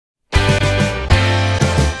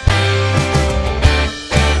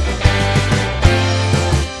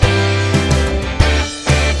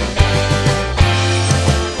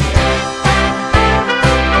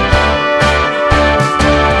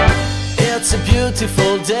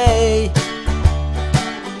beautiful day.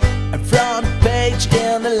 A front page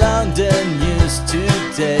in the London news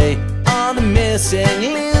today. On the missing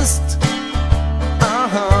list.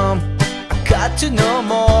 I got to know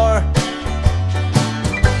more.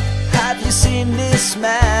 Have you seen this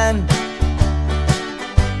man?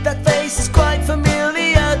 That face is quite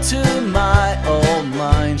familiar to my old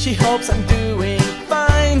mind. She hopes I'm doing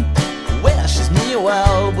fine. Wishes me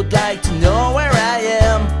well, would like to know where I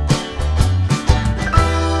am.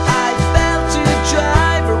 I failed to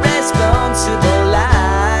drive a responsible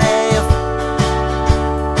life.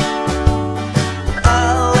 I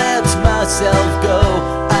let myself go,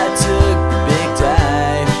 I took a big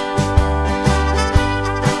dive.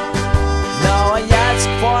 Now I ask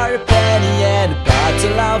for a penny and a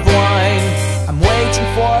bottle of wine. I'm waiting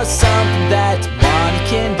for something that money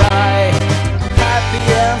can buy. Happy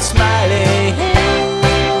and smiling,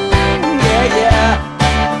 yeah, yeah.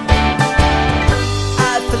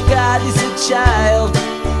 I forgot he's a child,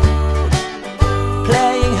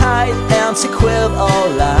 playing hide and seek with all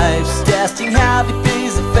lives, testing heavy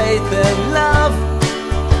piece of faith and love.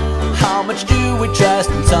 How much do we trust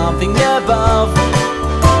in something above?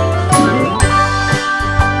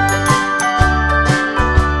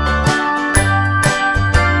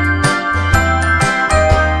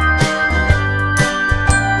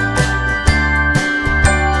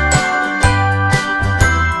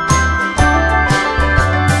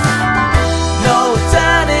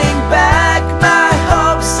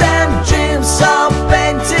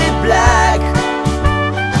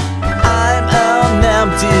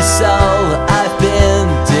 Soul, I've been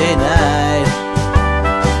denied.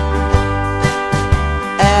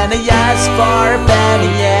 And I ask for a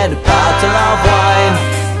penny and a bottle of wine.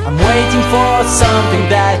 I'm waiting for something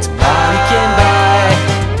that money can buy.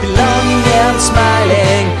 Belonging and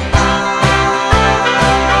smiling.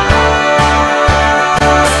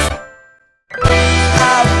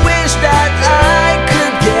 I wish that I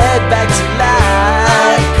could get back to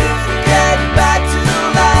life. Get back to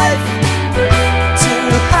life.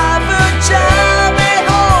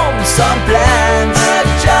 Some plans, a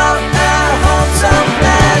job at home, some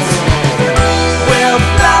plans. We're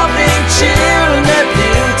loving children, a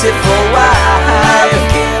beautiful wife, and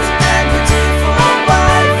beautiful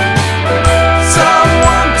wife.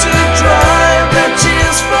 Someone to drive the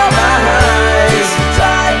tears from my eyes,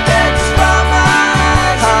 drive the tears from my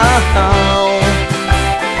eyes.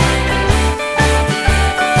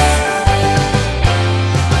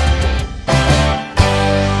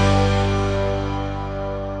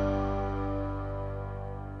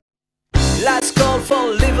 Last call for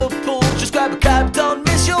Liverpool, just grab a cab, don't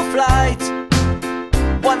miss your flight.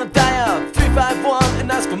 Wanna dial 351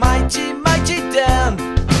 and ask for Mighty, Mighty Dan.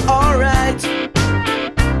 Alright.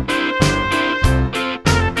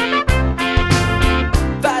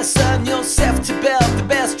 Fasten your safety belt, the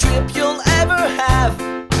best trip you'll ever have.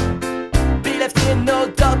 Be left in no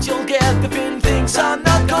doubt, you'll get the feeling things are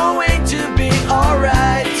not going to be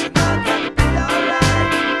alright.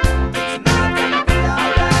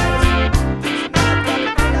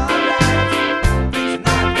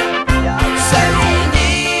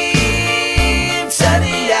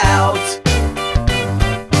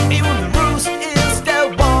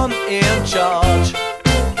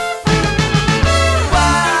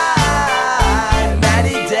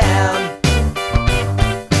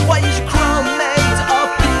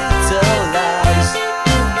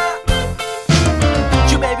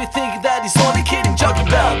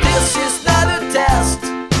 This is not a test.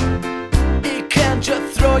 He can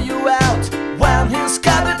just throw you out when he's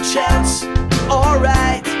got a chance.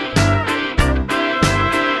 Alright.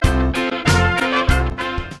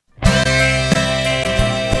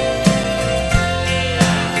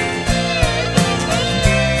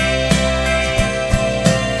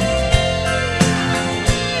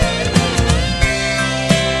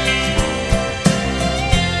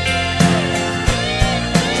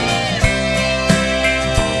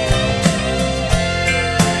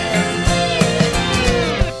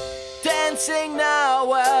 Now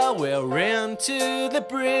while we're into the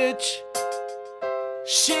bridge,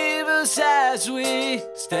 shivers as we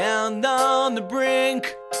stand on the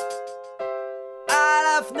brink.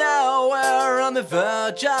 Out of nowhere on the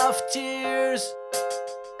verge of tears.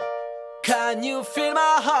 Can you feel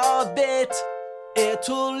my heartbeat? It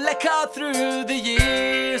will echo through the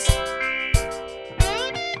years.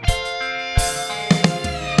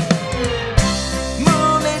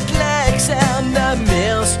 Moonlit lakes and the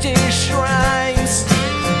misty shrines,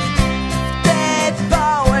 dead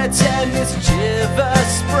poets and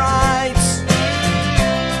mischievous sprites.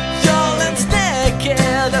 Yolen's naked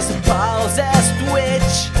as a possessed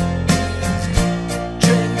witch.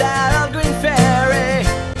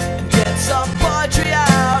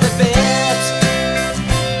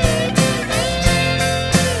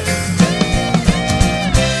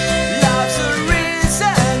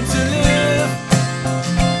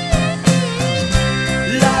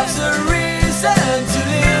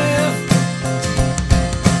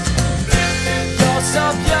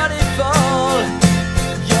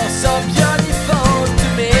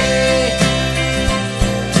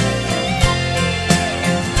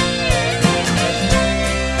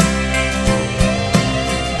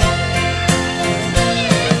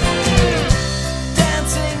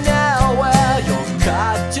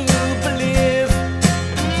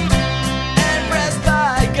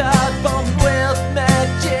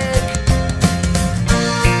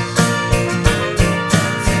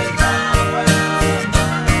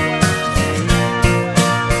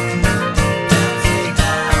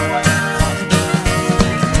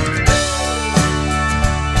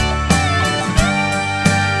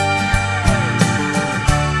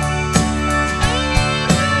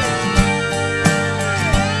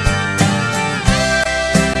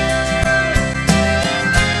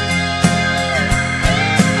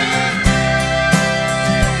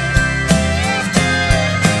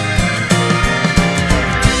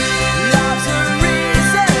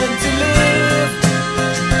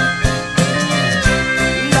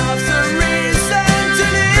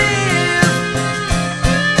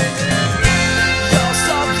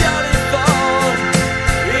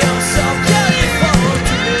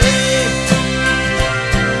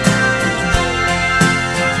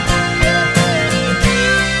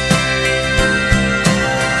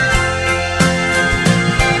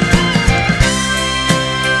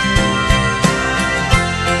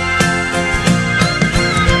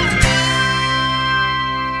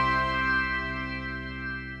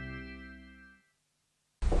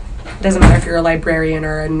 It doesn't matter if you're a librarian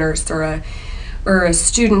or a nurse or a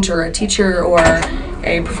student or a teacher or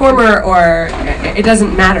a performer, or it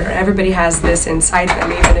doesn't matter. Everybody has this inside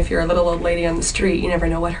them. Even if you're a little old lady on the street, you never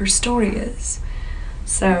know what her story is.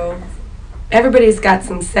 So everybody's got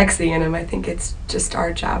some sexy in them. I think it's just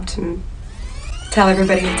our job to tell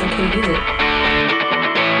everybody it's okay to do it.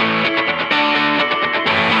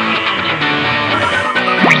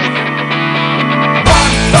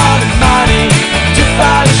 One for the money, two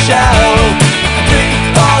for the show, three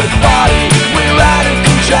for the party, we're out of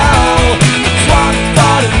control. It's one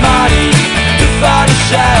for the money, two for the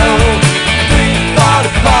show, three for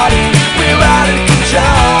the party, we're out of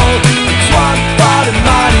control. It's one for the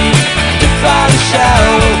money, two for the show,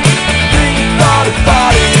 three for the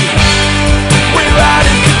party, we're out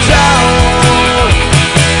of control.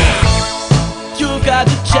 You've got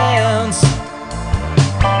the chance,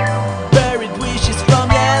 buried wishes from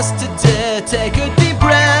yesterday. Take a deep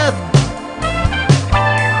breath,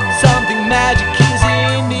 something magic is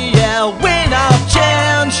in the air. Wind of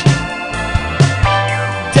change,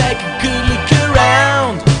 take a good look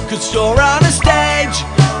around, 'cause you're on a stage.